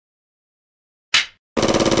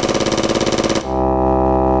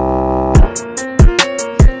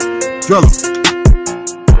drill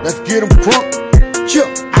 'em. Let's get 'em crunk. Chill.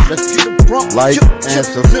 Let's get 'em crunk. Like and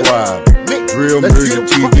subscribe. Real Music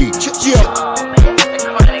TV.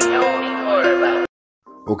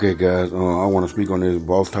 Okay, guys, I want to speak on this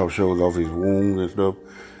Bosstop shows off his wounds and stuff.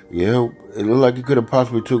 Yeah, it looked like he could have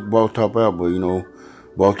possibly took Bosstop out, but, you know,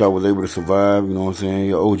 Bosstop was able to survive, you know what I'm saying?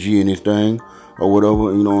 He OG in this thing or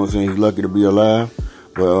whatever, you know what I'm saying? He's lucky to be alive.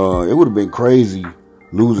 But it would have been crazy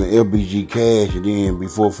losing fbgCash, and then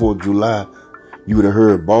before 4th of July, you would have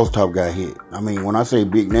heard Bosstop got hit. I mean, when I say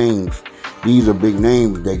big names, these are big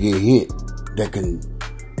names that get hit, that can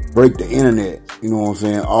break the internet, you know what I'm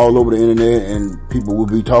saying, all over the internet, and people will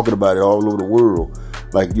be talking about it all over the world.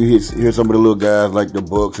 Like, you hear some of the little guys like the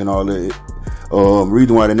Bucks and all that.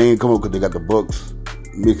 Reason why the name come up, because they got the Bucks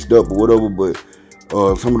mixed up or whatever, but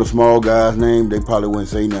some of the small guys' names, they probably wouldn't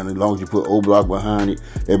say nothing as long as you put Oblock behind it.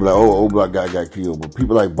 They'd be like, oh, Oblock guy got killed. But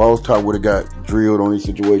people like Bosstop would have got drilled on this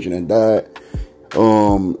situation and died.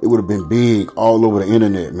 It would have been big all over the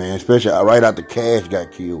internet, man, especially right after Cash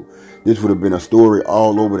got killed. This would have been a story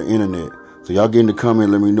all over the internet. So y'all get in the comment,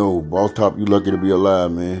 let me know. Bosstop, you lucky to be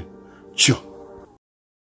alive, man. Chew.